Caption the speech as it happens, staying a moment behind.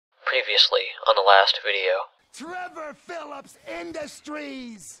Previously on the last video. Trevor Phillips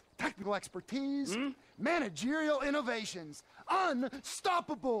Industries! Technical expertise, managerial innovations,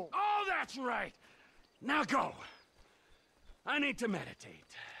 unstoppable! Oh, that's right! Now go! I need to meditate.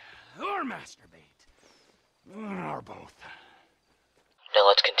 Or masturbate. Or both. Now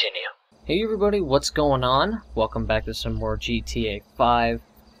let's continue. Hey everybody, what's going on? Welcome back to some more GTA 5.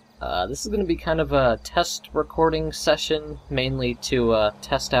 This is going to be kind of a test recording session, mainly to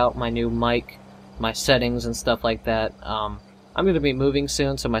test out my new mic, my settings and stuff like that. I'm going to be moving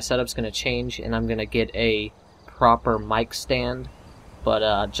soon, so my setup's going to change, and I'm going to get a proper mic stand.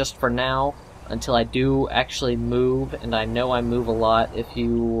 But just for now, until I do actually move, and I know I move a lot, if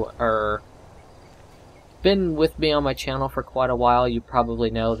you are been with me on my channel for quite a while, you probably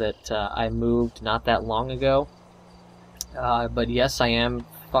know that I moved not that long ago. But yes, I am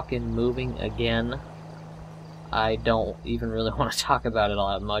fucking moving again. I don't even really want to talk about it all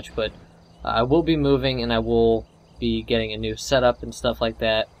that much, but I will be moving, and I will be getting a new setup and stuff like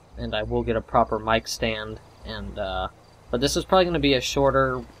that, and I will get a proper mic stand, and but this is probably going to be a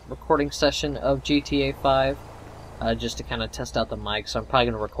shorter recording session of GTA 5, just to kind of test out the mic, so I'm probably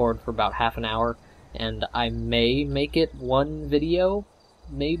going to record for about half an hour, and I may make it one video,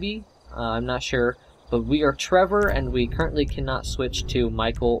 maybe, I'm not sure. But we are Trevor, and we currently cannot switch to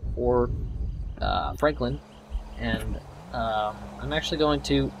Michael or Franklin. And I'm actually going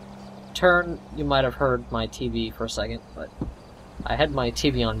to turn... You might have heard my TV for a second, but I had my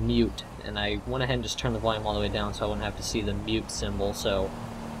TV on mute, and I went ahead and just turned the volume all the way down so I wouldn't have to see the mute symbol. So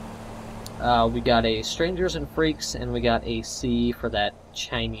we got a Strangers and Freaks, and we got a C for that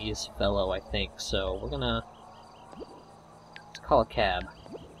Chinese fellow, I think. So we're gonna... let's call a cab.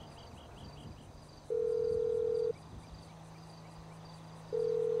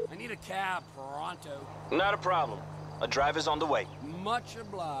 A cab, pronto. Not a problem. A driver's on the way. Much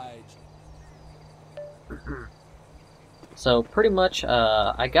obliged. So pretty much,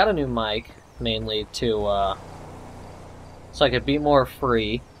 I got a new mic, mainly to, so I could be more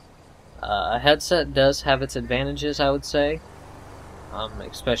free. A headset does have its advantages, I would say.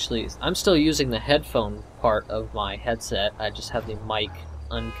 Especially, I'm still using the headphone part of my headset, I just have the mic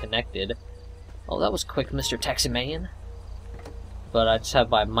unconnected. Oh, that was quick, Mr. Taxi Man. But I just have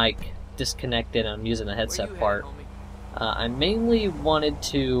my mic disconnected and I'm using the headset part. I mainly wanted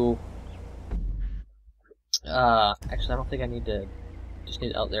to... actually, I don't think I need to... just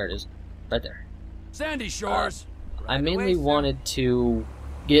need... oh, there it is. Right there. Sandy Shores. I mainly wanted to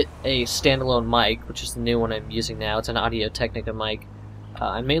get a standalone mic, which is the new one I'm using now. It's an Audio-Technica mic.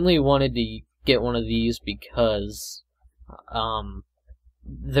 I mainly wanted to get one of these because...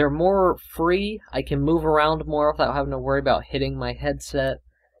 they're more free. I can move around more without having to worry about hitting my headset.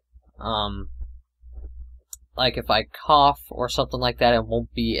 Like if I cough or something like that, it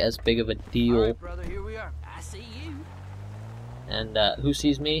won't be as big of a deal. All right, brother, here we are. I see you. And who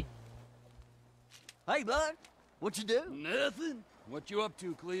sees me? Hey, bud, what you do? Nothing. What you up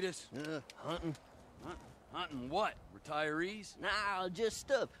to, Cletus? Hunting. Hunting what? Retirees? Nah, just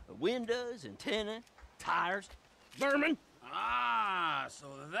stuff. Windows, antenna, tires. Vermin? Ah, so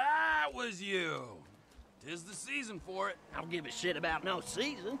that was you. 'Tis the season for it. I don't give a shit about no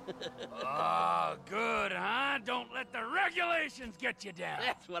season. Oh, good, huh? Don't let the regulations get you down.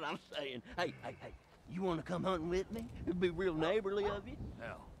 That's what I'm saying. Hey, you want to come hunting with me? It'd be real neighborly of you.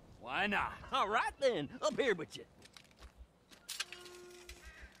 Hell, why not? All right, then. Up here with you.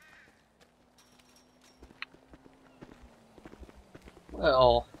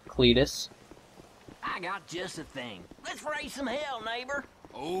 Well, Cletus. I got just a thing. Let's raise some hell, neighbor.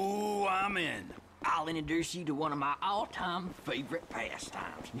 Oh, I'm in. I'll introduce you to one of my all-time favorite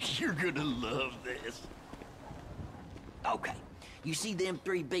pastimes. You're gonna love this. Okay, you see them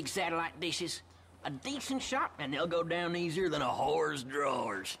three big satellite dishes? A decent shot, and they'll go down easier than a whore's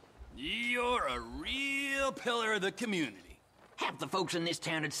drawers. You're a real pillar of the community. Half the folks in this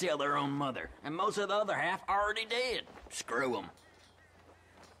town would sell their own mother, and most of the other half already dead. Screw them.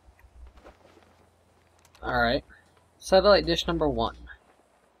 Alright. Satellite dish number 1.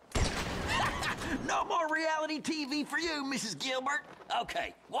 No more reality TV for you, Mrs. Gilbert.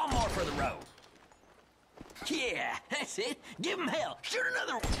 Okay, one more for the road. Yeah, that's it. Give 'em hell. Shoot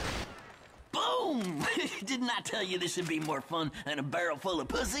another one. Boom! Didn't I tell you this would be more fun than a barrel full of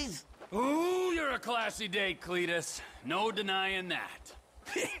pussies? Ooh, you're a classy date, Cletus. No denying that.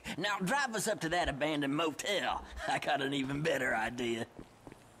 Now drive us up to that abandoned motel. I got an even better idea.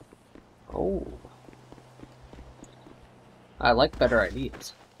 Oh. I like better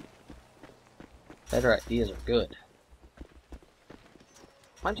ideas. Better ideas are good.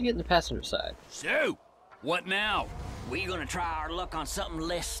 Why'd you get in the passenger side? So, what now? We're gonna try our luck on something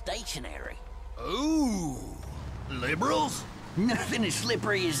less stationary. Ooh, liberals? Nothing as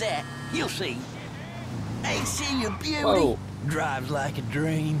slippery as that. You'll see. Ain't she a beauty? Whoa. Drives like a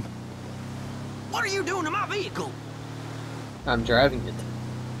dream. What are you doing to my vehicle? I'm driving it,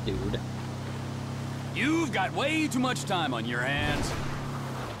 dude. You've got way too much time on your hands.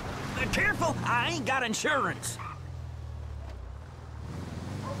 Careful, I ain't got insurance.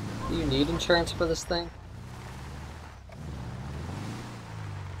 Do you need insurance for this thing?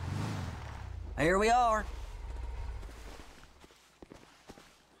 Here we are.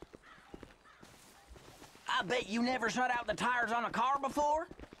 I bet you never shut out the tires on a car before?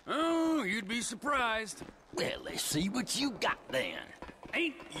 Oh, you'd be surprised. Well, let's see what you got then.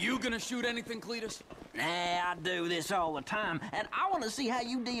 Ain't you gonna shoot anything, Cletus? Nah, I do this all the time, and I want to see how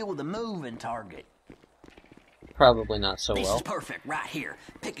you deal with a moving target. Probably not so This well. is perfect right here.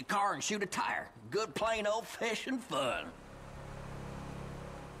 Pick a car and shoot a tire. Good plain old-fashioned fun.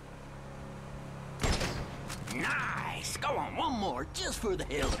 Nice! Go on, one more, just for the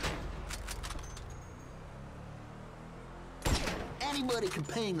hell of it. Anybody can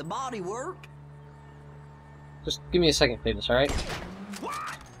paint the body work. Just give me a second, Cletus, alright?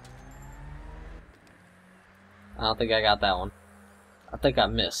 What? I don't think I got that one. I think I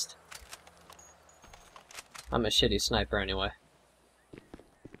missed. I'm a shitty sniper anyway.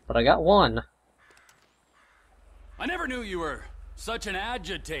 But I got one. I never knew you were such an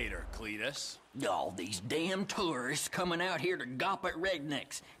agitator, Cletus. All these damn tourists coming out here to gawp at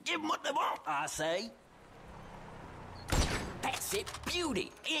rednecks. Give them what they want, I say. That's it,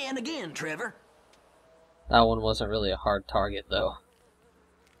 beauty. And again, Trevor. That one wasn't really a hard target, though.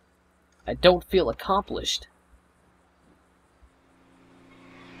 I don't feel accomplished.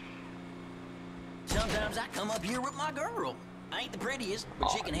 Sometimes I come up here with my girl. I ain't the prettiest, but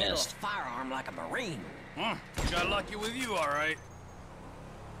Aw, she can handle a missed. firearm like a Marine. Got lucky with you, all right.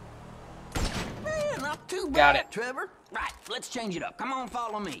 Eh, not too bad, Got it. Trevor. Right, let's change it up. Come on,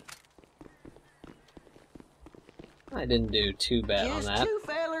 follow me. I didn't do too bad on Just that. two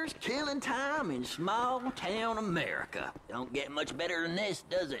fellers killing time in small town America. Don't get much better than this,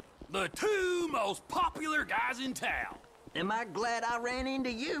 does it? The two most popular guys in town. Am I glad I ran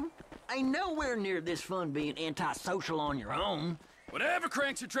into you? Ain't nowhere near this fun being antisocial on your own. Whatever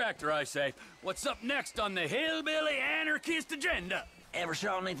cranks your tractor, I say. What's up next on the hillbilly anarchist agenda? Ever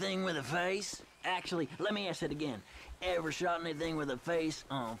shot anything with a face? Actually, let me ask it again. Ever shot anything with a face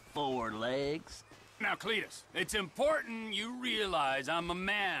on 4 legs? Now, Cletus, it's important you realize I'm a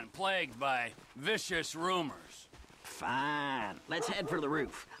man plagued by vicious rumors. Fine. Let's head for the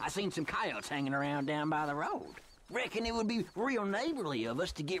roof. I seen some coyotes hanging around down by the road. Reckon it would be real neighborly of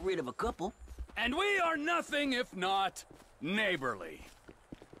us to get rid of a couple. And we are nothing if not neighborly.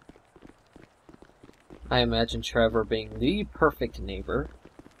 I imagine Trevor being the perfect neighbor.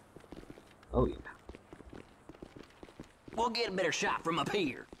 Oh yeah. We'll get a better shot from up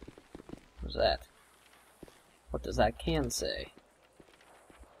here. What's that? What does that can say?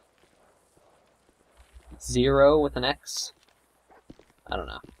 0 with an X? I don't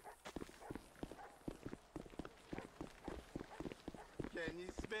know. Can you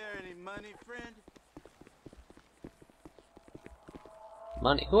spare any money, friend?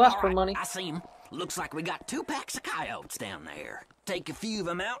 Money? Who asked All for right, money? I see 'em. Looks like we got 2 packs of coyotes down there. Take a few of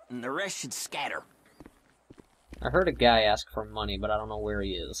them out, and the rest should scatter. I heard a guy ask for money, but I don't know where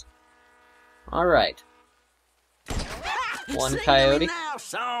he is. Alright. One See coyote. me now,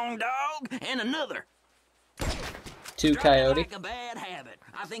 song dog, and another. 2 Dropping coyote. like a bad habit.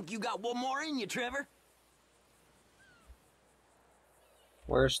 I think you got one more in you, Trevor.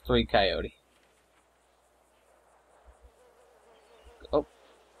 Where's 3 coyote? Oh.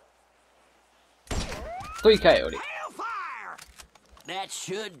 3 coyote. Hellfire! That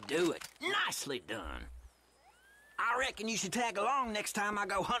should do it. Nicely done. I reckon you should tag along next time I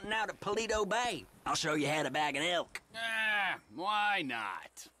go hunting out at Paleto Bay. I'll show you how to bag an elk. Why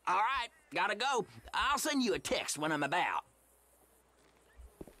not? All right, gotta go. I'll send you a text when I'm about.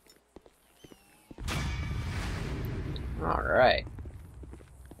 Alright.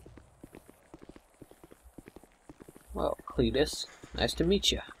 Well, Cletus, nice to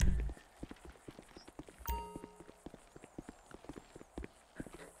meet you.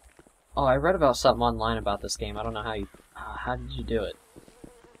 Oh, I read about something online about this game. I don't know how you... how did you do it?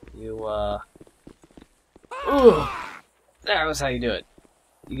 You, Ugh! That was how you do it.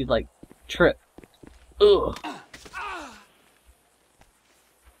 You could, like, trip. Ugh!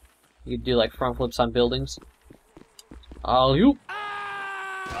 You could do, like, front flips on buildings. Oh, you...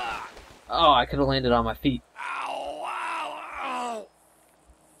 Oh, I could have landed on my feet. Ow, ow, ow.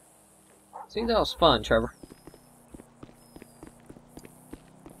 See, that was fun, Trevor.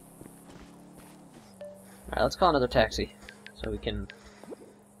 Alright, let's call another taxi. So we can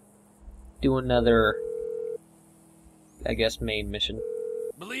do another, I guess, main mission.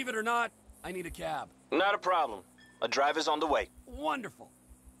 Believe it or not, I need a cab. Not a problem. A driver's on the way. Wonderful.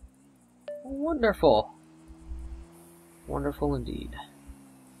 Wonderful. Wonderful indeed.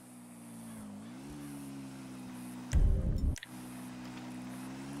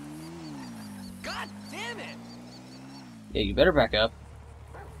 God damn it! Yeah, you better back up.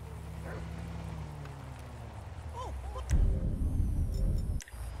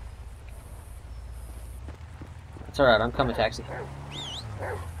 It's alright, I'm coming, taxi.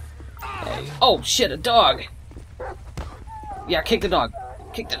 Hey. Oh shit, a dog! Yeah, kick the dog!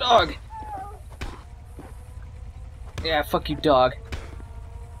 Kick the dog! Yeah, fuck you, dog.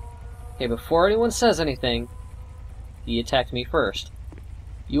 Okay, before anyone says anything, he attacked me first.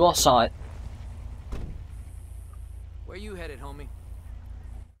 You all saw it. Where you headed, homie?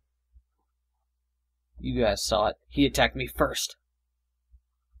 You guys saw it. He attacked me first.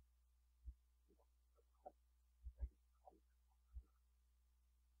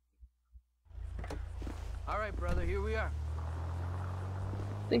 Alright, brother, here we are.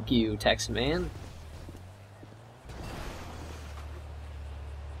 Thank you, taxi man.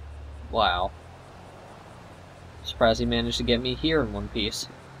 Wow. Surprised he managed to get me here in one piece.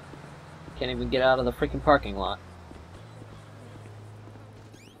 Can't even get out of the freaking parking lot.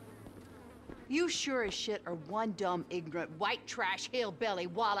 You sure as shit are one dumb, ignorant, white trash hillbilly,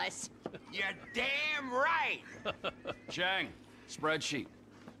 Wallace. You're damn right! Chang, spreadsheet.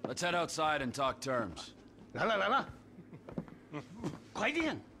 Let's head outside and talk terms. 来了来了，快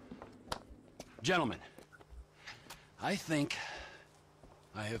点！ Gentlemen, I think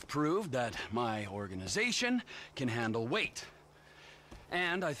I have proved that my organization can handle weight.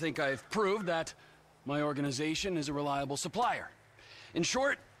 And I think I've proved that my organization is a reliable supplier. In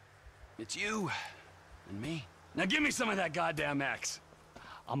short, it's you and me. Now give me some of that goddamn X.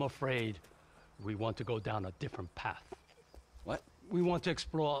 I'm afraid we want to go down a different path. What? We want to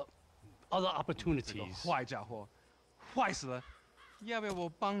explore other opportunities. 坏家伙，坏死了！要不要我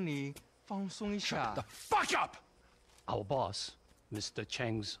帮你放松一下 The fuck up! Our boss, Mr.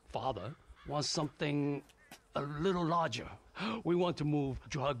 Cheng's father, wants something a little larger. We want to move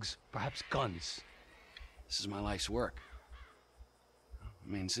drugs, perhaps guns. This is my life's work. I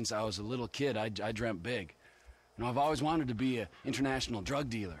mean, since I was a little kid, I dreamt big. You know, I've always wanted to be an international drug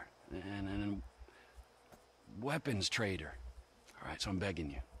dealer and a weapons trader. All right, so I'm begging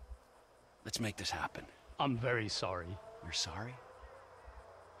you. Let's make this happen. I'm very sorry. You're sorry?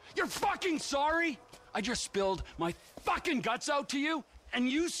 You're fucking sorry? I just spilled my fucking guts out to you, and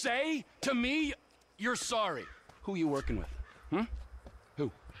you say to me you're sorry. Who are you working with? Hmm?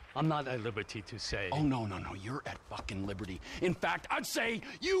 Who? I'm not at liberty to say. Oh, no, you're at fucking liberty. In fact, I'd say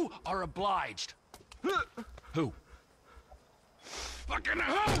you are obliged. Who? Fucking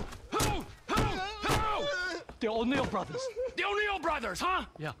who? The O'Neill brothers. The O'Neill brothers, huh?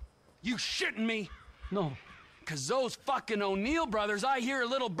 Yeah. You shitting me? No. Cause those fucking O'Neill brothers, I hear a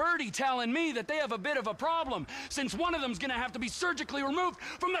little birdie telling me that they have a bit of a problem, since one of them's gonna have to be surgically removed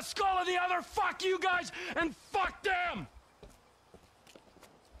from the skull of the other. Fuck you guys, and fuck them!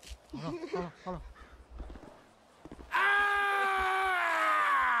 Hold on. Ah!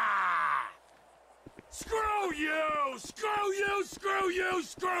 Screw you! Screw you! Screw you!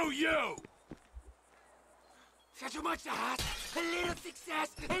 Screw you! Is that too much to ask? A little success,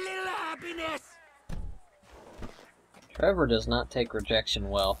 a little happiness! Trevor does not take rejection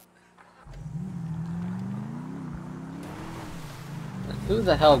well. And who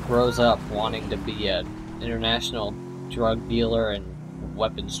the hell grows up wanting to be an international drug dealer and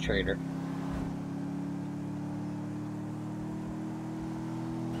weapons trader?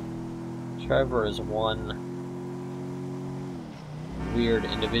 Trevor is one weird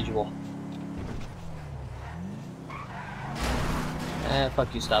individual.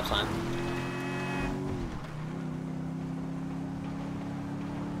 Fuck you, stop sign.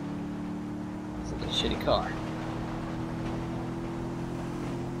 This is a shitty car.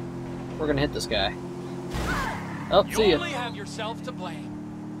 We're gonna hit this guy. Oh, see ya. You only have yourself to blame.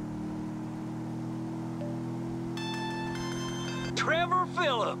 Trevor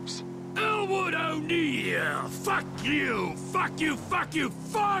Phillips! Elwood O'Neill! Fuck you! Fuck you! Fuck you!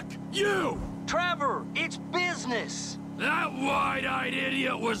 Fuck you! Trevor, it's business! That wide-eyed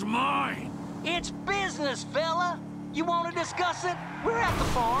idiot was mine! It's business, fella! You want to discuss it? We're at the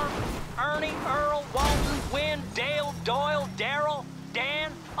farm. Ernie, Earl, Walton, Wynn, Dale, Doyle, Darrell,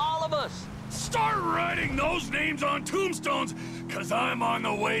 Dan, all of us. Start writing those names on tombstones, cause I'm on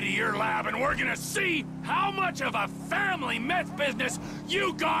the way to your lab and we're gonna see how much of a family meth business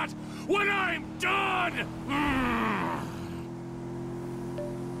you got when I'm done!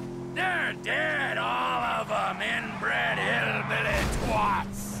 They're dead, all of them, inbred hillbilly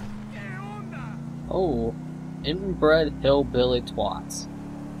twats! Oh, inbred hillbilly twats.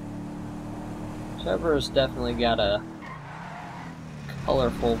 Trevor's definitely got a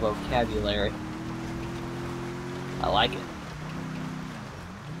colorful vocabulary. I like it.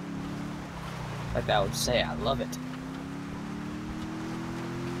 In fact, I would say I love it.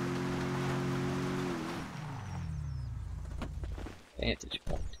 Vantage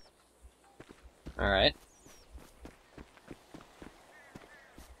point. Alright.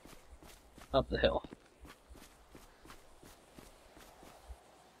 Up the hill.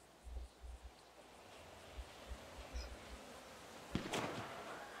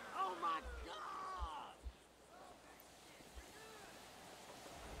 Oh my God!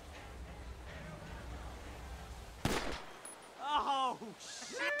 Oh,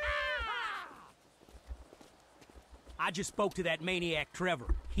 shit! I just spoke to that maniac Trevor.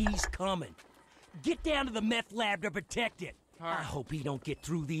 He's coming. Get down to the meth lab to protect it. I hope he don't get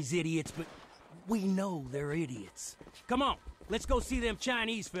through these idiots, but we know they're idiots. Come on, let's go see them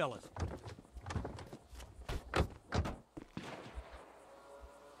Chinese fellas.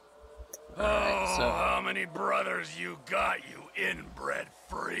 Oh, how many brothers you got, you inbred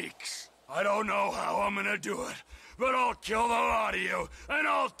freaks? I don't know how I'm gonna do it, but I'll kill the lot of you, and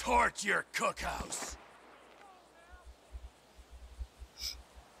I'll torch your cookhouse.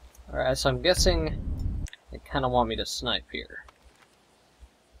 Alright, so I'm guessing they kind of want me to snipe here.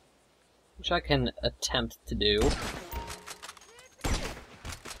 Which I can attempt to do. Let's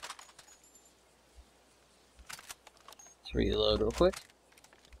reload real quick.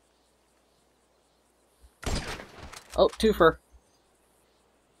 Oh, twofer.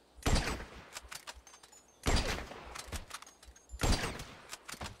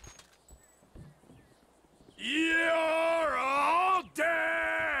 You're all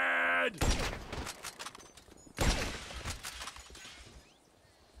dead!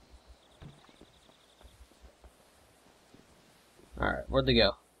 Alright, where'd they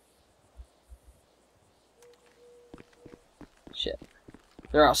go? Shit.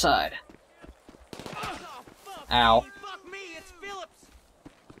 They're outside. Ow. Fuck me, it's Phillips!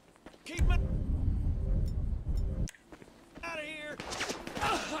 Keep it Out of here!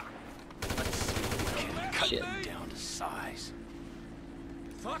 cut Shit. them down to size.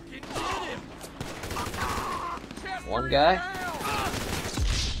 Fucking get him! One guy?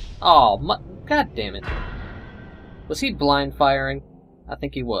 Oh, god damn it. Was he blind firing? I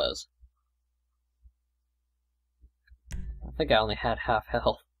think he was. I think I only had half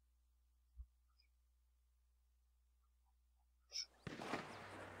health.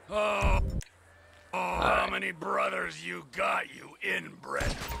 Oh, how many brothers you got, you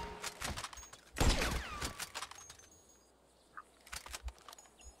inbred?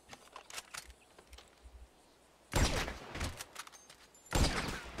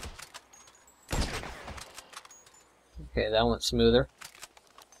 Okay, that went smoother.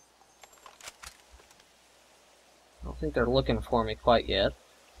 I don't think they're looking for me quite yet.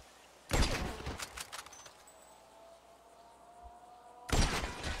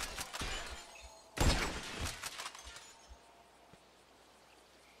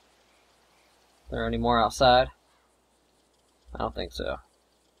 There any more outside? I don't think so.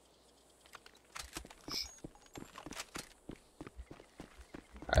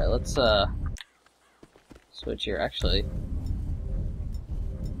 Alright, let's switch here. Actually,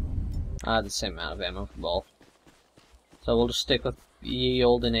 I have the same amount of ammo for both. So we'll just stick with ye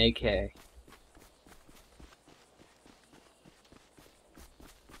olden AK.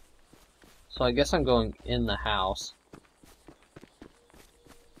 So I guess I'm going in the house.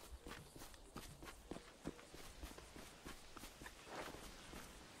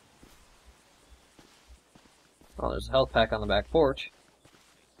 Oh, there's a health pack on the back porch.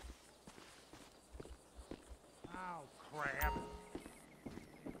 Oh, crap.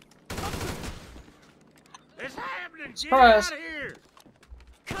 It's happening! Surprise. Get out of here!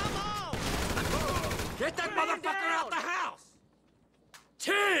 Come on! Get that motherfucker out the house!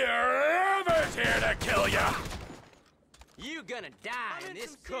 Whoever's here to kill ya! You gonna die in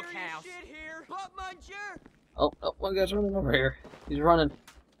this cookhouse. Butt muncher! Oh, one guy's running over here. He's running.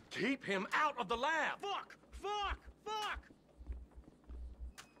 Keep him out of the lab! Fuck! Fuck! Fuck!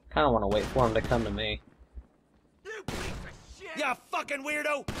 Kind of want to wait for him to come to me. You piece of shit! You fucking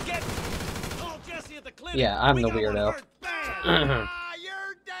weirdo! Get... Call Jesse at the clinic! Yeah, I'm We the got one weirdo. hurt bad.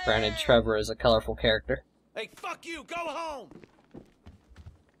 You're dead! Granted, Trevor is a colorful character. Hey, fuck you! Go home!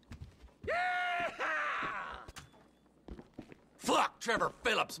 Fuck Trevor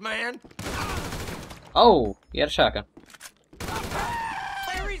Phillips, man! Oh, you had a shotgun.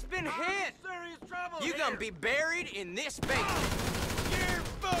 Larry's been hit! Serious trouble! You gonna be buried in this basement. You're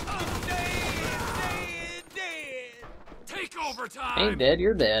fucking dead! Take over time! Ain't dead,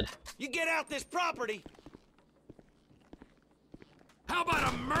 you're dead. You get out this property! How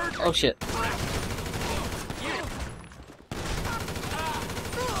about a murder? Oh shit.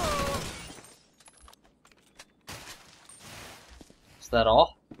 Is that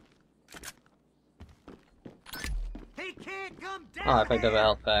all? He can't come down. Oh, I picked up a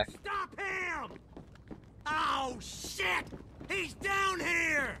health pack. Stop him! Oh shit! He's down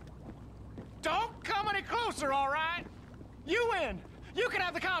here! Don't come any closer, all right? You win. You can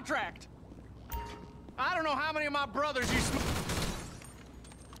have the contract. I don't know how many of my brothers you smoked.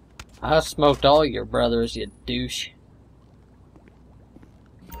 I smoked all your brothers, you douche.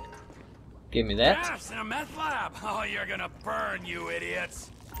 Give me that. Gas in a meth lab! Oh, you're gonna burn, you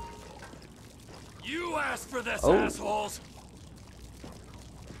idiots! You asked for this, assholes!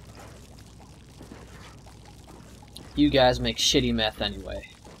 You guys make shitty meth anyway.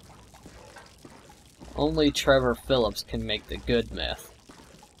 Only Trevor Phillips can make the good meth.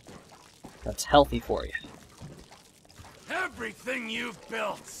 That's healthy for you. Everything you've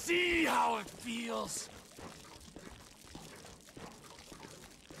built, see how it feels?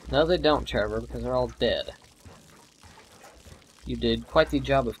 No, they don't, Trevor, because they're all dead. You did quite the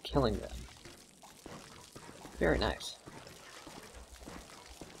job of killing them. Very nice.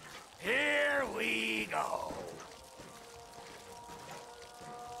 Here we go.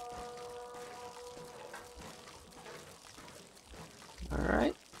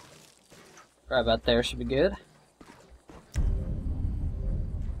 Alright. Right about there should be good.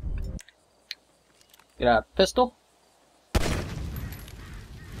 Get out a pistol.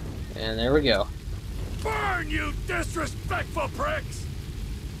 And there we go. Burn, you disrespectful pricks!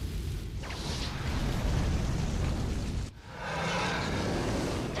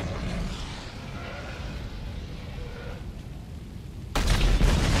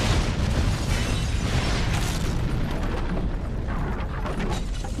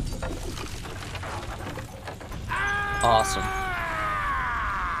 Awesome.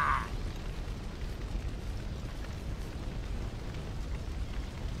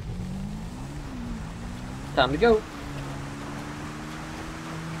 Time to go.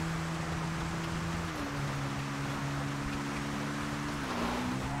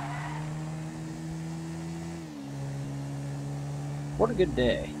 What a good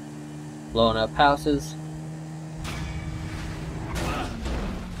day. Blowing up houses.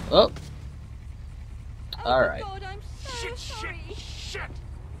 Oh. Alright. God, I'm so sorry. Shit!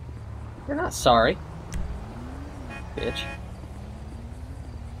 You're not sorry. Bitch.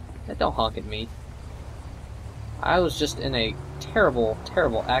 Hey, don't honk at me. I was just in a terrible,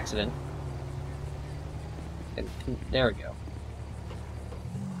 terrible accident. And there we go.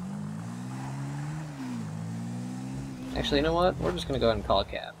 Actually, you know what? We're just gonna go ahead and call a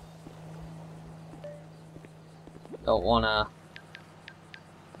cab. Don't wanna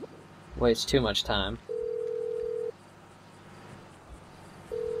waste too much time.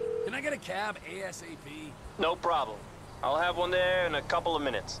 Can I get a cab ASAP? No problem. I'll have one there in a couple of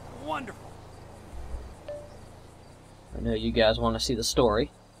minutes. Wonderful. I know you guys want to see the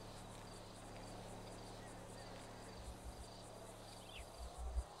story.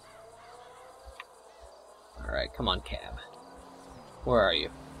 Alright, come on, cab. Where are you?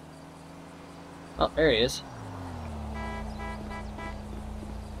 Oh, there he is.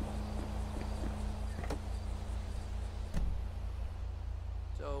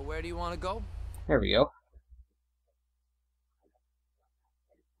 So, where do you want to go? There we go.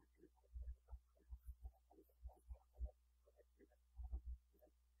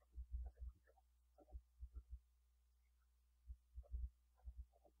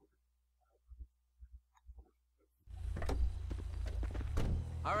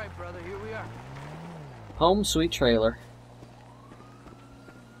 All right, brother, here we are. Home sweet trailer.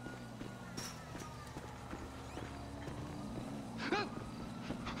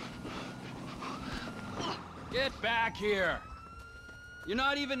 Get back here! You're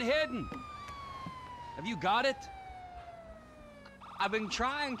not even hidden! Have you got it? I've been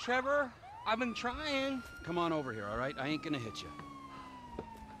trying, Trevor. I've been trying. Come on over here, alright? I ain't gonna hit you.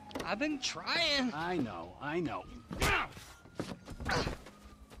 I've been trying. I know, I know.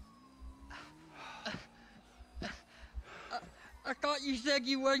 I thought you said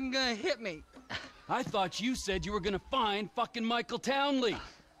you wasn't gonna hit me. I thought you said you were gonna find fucking Michael Townley.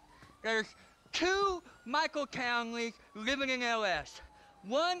 There's two Michael Townleys living in LS.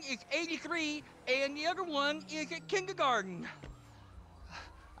 One is 83, and the other one is at kindergarten.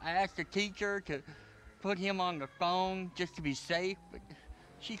 I asked the teacher to put him on the phone just to be safe, but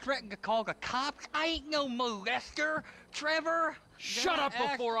she threatened to call the cops. I ain't no molester, Trevor. Shut up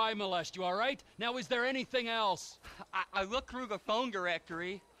before I molest you, all right? Now, is there anything else? I looked through the phone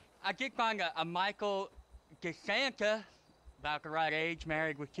directory. I did find a Michael DeSanta, about the right age,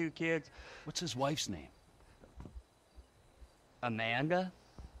 married with 2 kids. What's his wife's name? Amanda?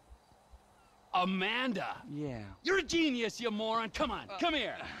 Amanda? Yeah. You're a genius, you moron. Come on, come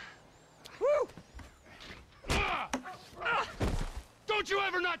here. Woo! Don't you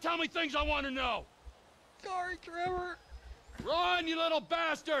ever not tell me things I want to know. Sorry, Trevor. Run, you little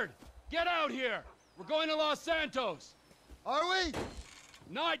bastard. Get out here. We're going to Los Santos. Are we?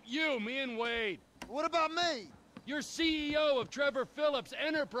 Not you, me and Wade. What about me? You're CEO of Trevor Phillips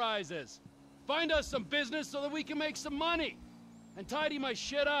Enterprises. Find us some business so that we can make some money. And tidy my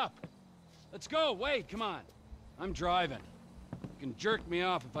shit up. Let's go, Wade, come on. I'm driving. You can jerk me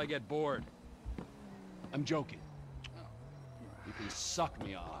off if I get bored. I'm joking. You can suck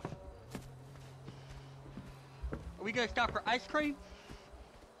me off. Are we gonna stop for ice cream?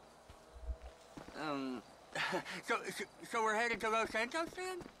 So we're headed to Los Santos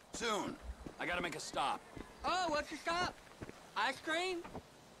then? Soon. I gotta make a stop. Oh, what's the stop? Ice cream?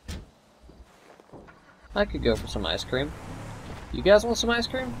 I could go for some ice cream. You guys want some ice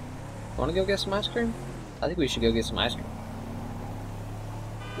cream? Want to go get some ice cream? I think we should go get some ice cream.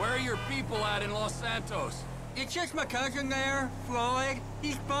 Where are your people at in Los Santos? It's just my cousin there, Floyd.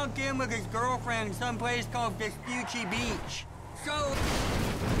 He's bunked in with his girlfriend someplace called Vespucci Beach. So,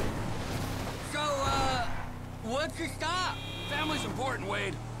 what's the stop? Family's important,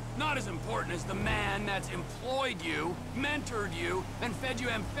 Wade. Not as important as the man that's employed you, mentored you, and fed you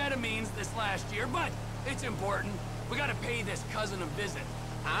amphetamines this last year, but it's important. We gotta pay this cousin a visit.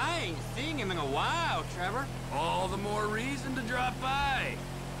 I ain't seen him in a while, Trevor. All the more reason to drop by.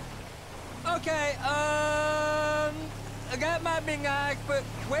 Okay, that might be nice, but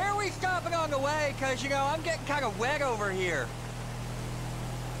where are we stopping on the way? Cause, you know, I'm getting kind of wet over here.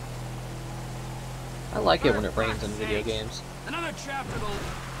 I like it when it rains in video games. Another chapter to...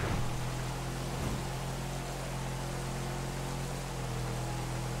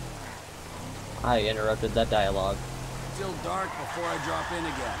 I interrupted that dialogue. Till dark before I drop in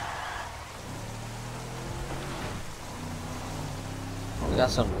again. We got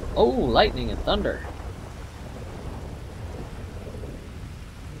some... Oh, lightning and thunder.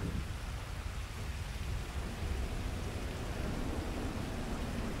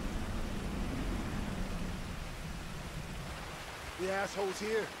 The assholes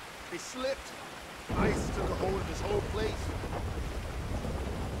here, they slipped. Ice took a hold of this whole place.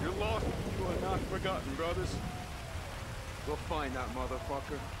 You're lost, you are not forgotten, brothers. Go find that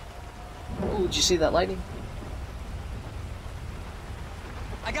motherfucker. Oh, did you see that lightning?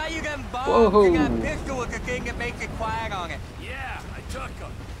 I got you them bombs. Whoa. You got a pistol with the thing that makes it quiet on it. Yeah, I took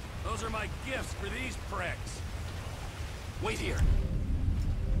them. Those are my gifts for these pricks. Wait here.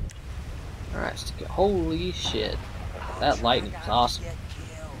 Alright, stick it. Holy shit. That lightning is awesome.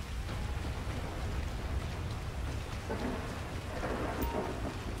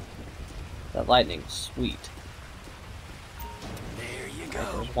 That lightning's sweet. There you go.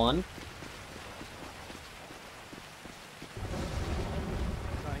 There's one.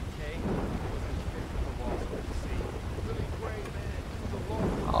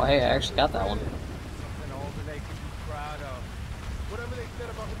 Oh, hey, I actually got that one.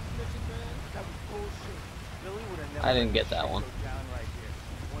 I didn't get that one.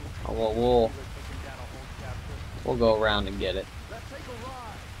 Oh, well, we'll go around and get it.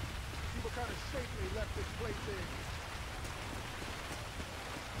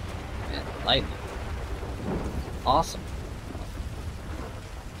 Man, lightning. Awesome.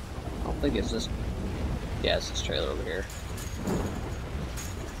 I don't think it's this. Yeah, it's this trailer over here.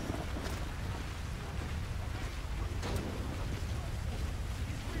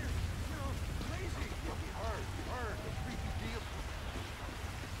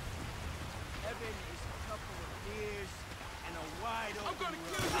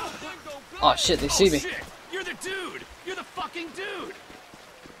 Oh shit, they see me. Shit. You're the dude! You're the fucking dude!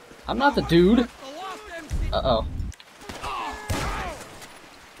 I'm not the dude. Uh-oh.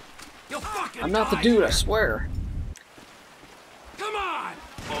 I'm not the dude, I swear. Come on!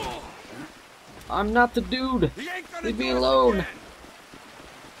 Oh. I'm not the dude. Leave me alone.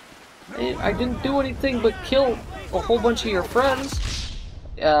 I didn't do anything but kill a whole bunch of your friends.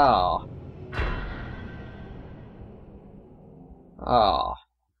 Oh. Oh.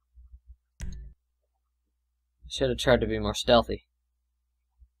 Should have tried to be more stealthy.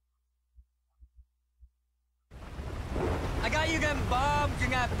 I got you them bombs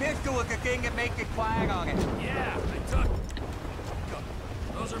and that pistol with the thing that makes it quiet on it. Yeah, I took.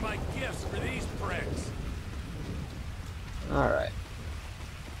 Those are my gifts for these pricks. Alright.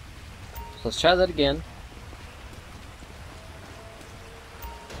 So let's try that again.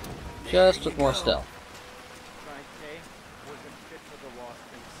 Just with more stealth. Frank K. wasn't fit for the Lost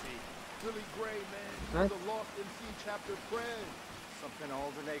MC. Billy Gray, man. Right. The Lost MC chapter friend. Something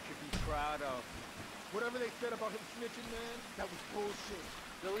Alderney could be proud of. Whatever they said about him snitching, man, that was bullshit.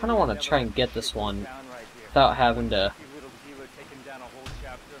 Kind of want to try and get this one without having to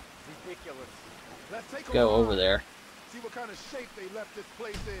Let's take a go ride. over there. See what kind of shape they left this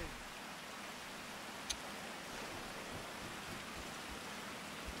place in.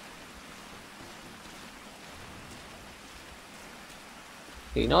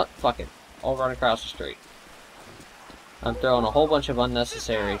 You know what? Fuck it. I'll run across the street. I'm throwing a whole bunch of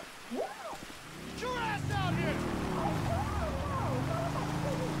unnecessary.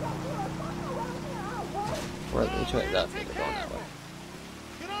 Which way? That way. They're going that way.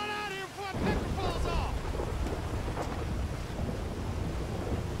 Get on out here before that pepper falls off.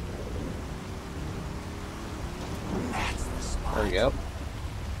 That's the spot. There we go.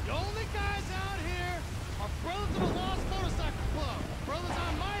 The only guys out here are brothers of the Lost Motorcycle Club. Brothers,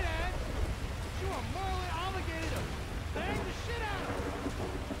 I might add, but you are morally obligated to bang the shit out of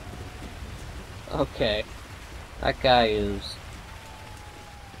them. Okay. That guy is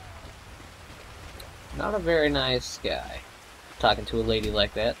not a very nice guy. Talking to a lady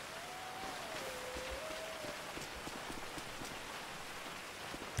like that.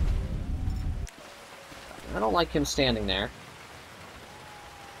 I don't like him standing there.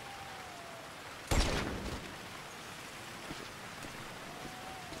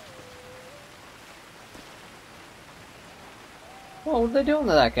 Whoa, what are they doing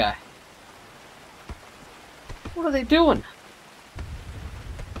to that guy? What are they doing?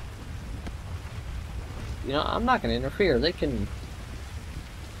 You know, I'm not going to interfere. They can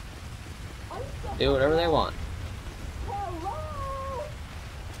do whatever they want.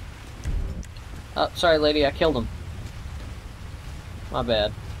 Oh, sorry, lady. I killed him. My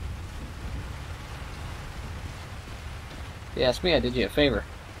bad. If you asked me, I did you a favor.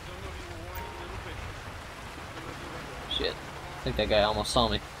 Shit. I think that guy almost saw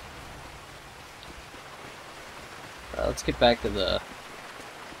me. Let's get back to the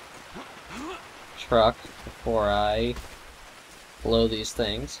truck before I blow these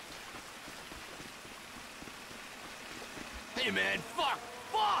things. Hey man, fuck!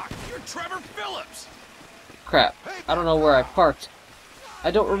 You're Trevor Phillips! Crap. I don't know where I parked.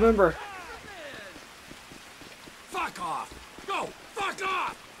 I don't remember. Fuck off! Go! Fuck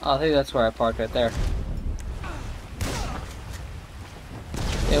off! Oh, I think that's where I parked right there.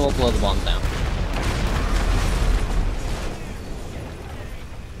 Yeah, we'll blow the bomb down.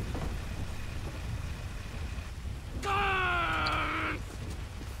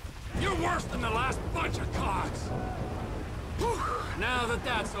 You're worse than the last bunch of cogs. Whew. Now that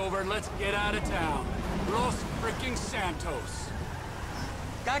that's over, let's get out of town. Los freaking Santos.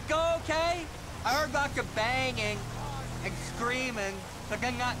 That go okay? I heard about the banging and screaming, but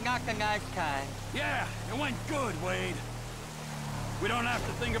then not the nice kind. Yeah, it went good, Wade. We don't have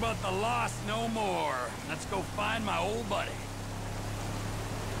to think about the loss no more. Let's go find my old buddy.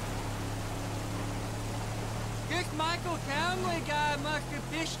 This Michael Townley guy must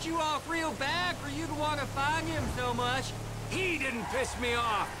have pissed you off real bad for you to want to find him so much. He didn't piss me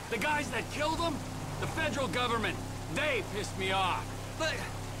off. The guys that killed him, the federal government, they pissed me off. But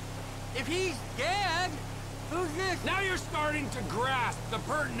if he's dead, who's this? Now you're starting to grasp the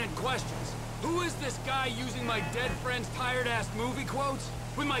pertinent questions. Who is this guy using my dead friend's tired-ass movie quotes?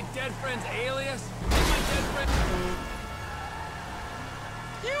 With my dead friend's alias? With my dead friend...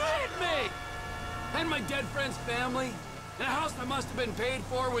 You hit me! And my dead friend's family? And a house that must have been paid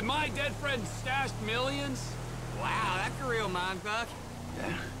for with my dead friend's stashed millions? Wow, that's a real mindfuck.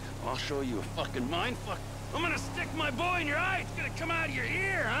 Yeah, I'll show you a fucking mindfuck. I'm gonna stick my boy in your eye. It's gonna come out of your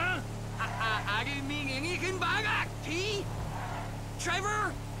ear, huh? I didn't mean anything by that, T.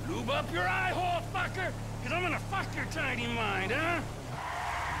 Trevor? Lube up your eye hole, fucker, because I'm gonna fuck your tiny mind, huh?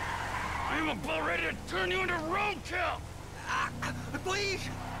 I'm about ready to turn you into roadkill! Please,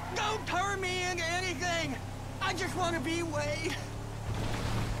 don't turn me into anything! I just want to be Wade.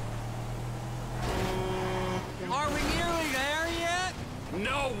 Are we nearly there yet?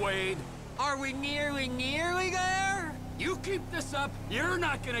 No, Wade. Are we nearly there? You keep this up, you're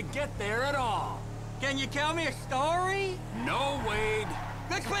not gonna get there at all. Can you tell me a story? No, Wade.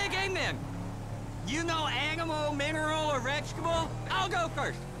 Let's play a game then. You know animal, mineral, or vegetable? I'll go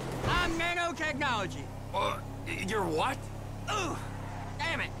first. I'm nanotechnology. You're what? Ooh,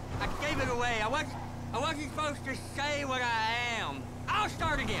 Damn it! I gave it away. I wasn't supposed to say what I am. I'll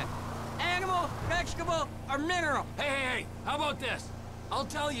start again. Animal, vegetable, or mineral? Hey, how about this? I'll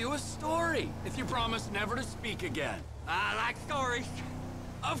tell you a story if you promise never to speak again. I like stories.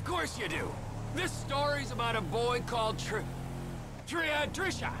 Of course you do. This story's about a boy called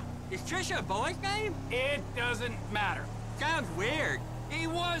Trisha. Is Trisha a boy's name? It doesn't matter. Sounds weird. He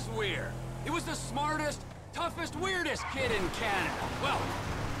was weird. He was the smartest, toughest, weirdest kid in Canada. Well,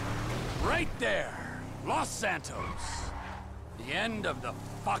 right there, Los Santos. The end of the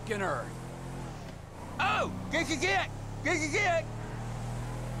fucking earth. Oh, this is it! This is it!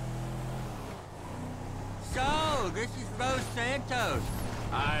 So, this is Los Santos.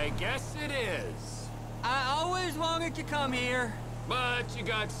 I guess it is. I always wanted to come here. But you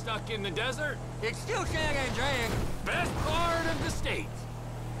got stuck in the desert? It's still San Andreas. Best part of the state.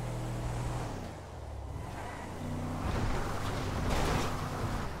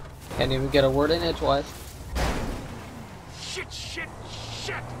 Can't even get a word in edgewise. Shit!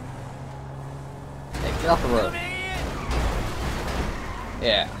 Hey, get off the road.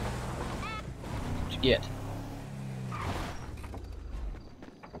 Yeah. What'd you get?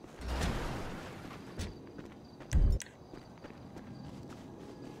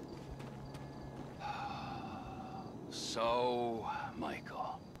 So,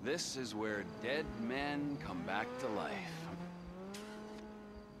 Michael, this is where dead men come back to life.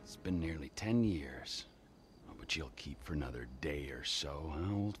 It's been nearly 10 years. Oh, but you'll keep for another day or so,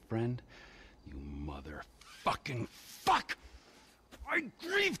 huh, old friend? You motherfucking fuck! I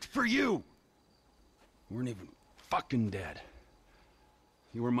grieved for you! You weren't even fucking dead.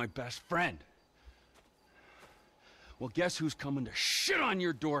 You were my best friend. Well, guess who's coming to shit on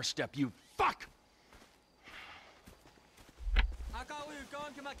your doorstep, you fuck! I thought we were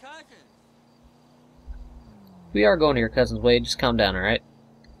going to my cousin. We are going to your cousin's, Wade. Just calm down, alright?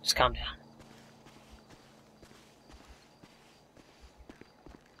 Just calm down.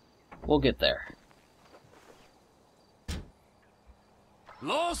 We'll get there.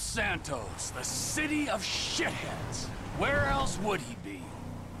 Los Santos, the city of shitheads. Where else would he be?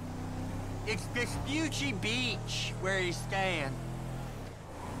 It's Vespucci Beach where he's staying.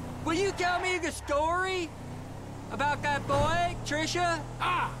 Will you tell me the story about that boy, Trisha?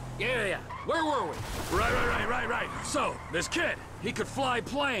 Ah, yeah. Where were we? Right. So, this kid, he could fly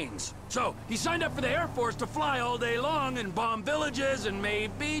planes. So, he signed up for the Air Force to fly all day long and bomb villages and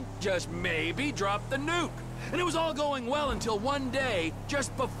maybe, just maybe, drop the nuke. And it was all going well until one day,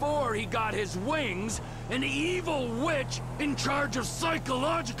 just before he got his wings, an evil witch in charge of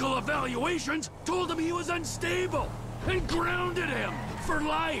psychological evaluations told him he was unstable and grounded him for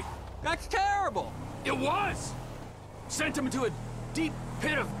life. That's terrible. It was. Sent him into a deep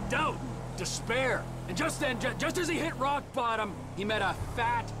pit of doubt and despair. And just then, just as he hit rock bottom, he met a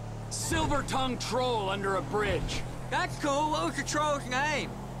fat, silver-tongued troll under a bridge. That's cool. What was the troll's name?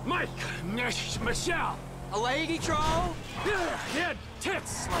 Mike. Michelle. A lady troll? Yeah, he had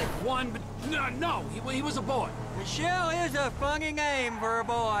tits like one, but no, he was a boy. Michelle is a funny name for a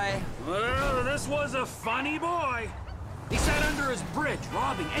boy. Well, this was a funny boy. He sat under his bridge,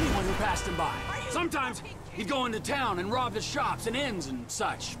 robbing anyone who passed him by. Sometimes he'd go into town and rob the shops and inns and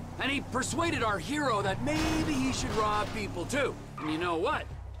such. And he persuaded our hero that maybe he should rob people too. And you know what?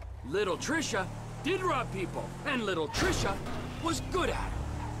 Little Trisha did rob people, and little Trisha was good at it.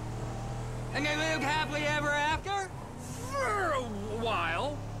 And they lived happily ever after? For a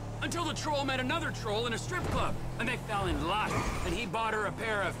while. Until the troll met another troll in a strip club. And they fell in love. And he bought her a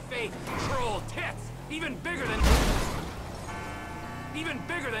pair of fake troll tits. Even bigger than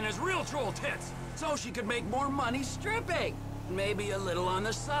his real troll tits. So she could make more money stripping. Maybe a little on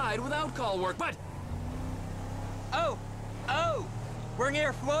the side without call work, but... Oh! We're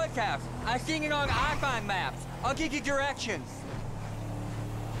near Floyd's house. I've seen it on iPhone maps. I'll give you directions.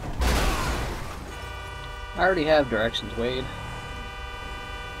 I already have directions, Wade.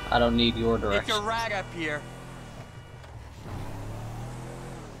 I don't need your directions. It's a rat up here.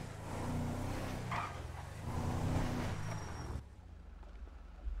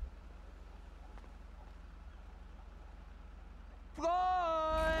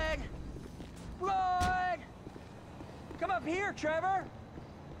 Floyd! Come up here, Trevor!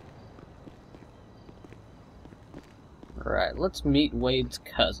 Alright, let's meet Wade's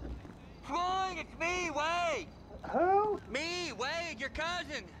cousin. Floyd, it's me, Wade! Who? Me, Wade, your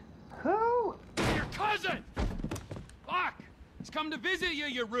cousin! Who? Your cousin! Fuck! He's come to visit you,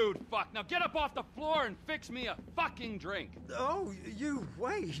 you rude fuck. Now get up off the floor and fix me a fucking drink. Oh, you,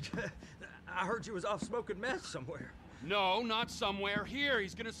 Wade. I heard you was off smoking meth somewhere. No, not somewhere. Here.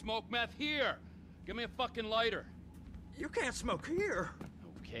 He's gonna smoke meth here. Give me a fucking lighter. You can't smoke here.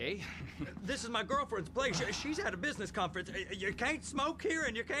 Okay. This is my girlfriend's place. She's at a business conference. You can't smoke here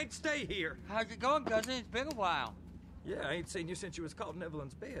and you can't stay here. How's it going, cousin? It's been a while. Yeah, I ain't seen you since you was caught in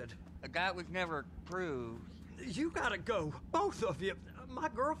Evelyn's bed. That was never proved. You gotta go, both of you. My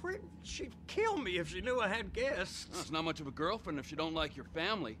girlfriend, she'd kill me if she knew I had guests. Well, it's not much of a girlfriend if she don't like your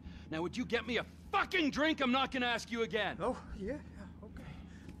family. Now, would you get me a fucking drink? I'm not gonna ask you again. Oh, yeah,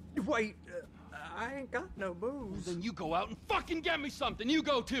 okay. Wait, I ain't got no booze. Well, then you go out and fucking get me something. You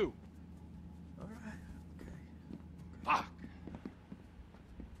go too. All right, okay. Fuck.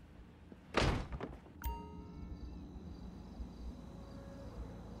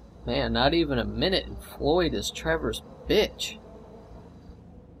 Man, not even a minute, and Floyd is Trevor's bitch.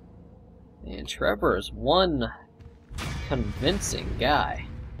 Man, Trevor is one convincing guy.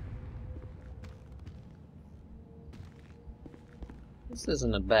 This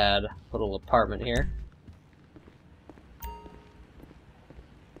isn't a bad little apartment here.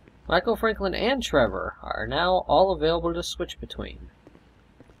 Michael, Franklin, and Trevor are now all available to switch between.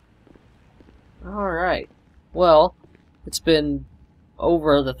 Alright. Well, it's been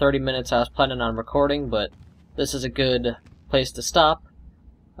over the 30 minutes I was planning on recording, but this is a good place to stop.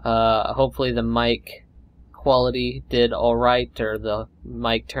 Hopefully the mic quality did alright, or the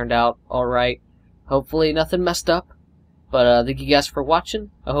mic turned out alright. Hopefully nothing messed up. But thank you guys for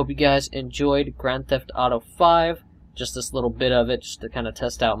watching. I hope you guys enjoyed Grand Theft Auto 5. Just this little bit of it, just to kind of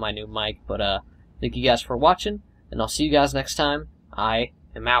test out my new mic. But thank you guys for watching, and I'll see you guys next time. I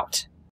am out.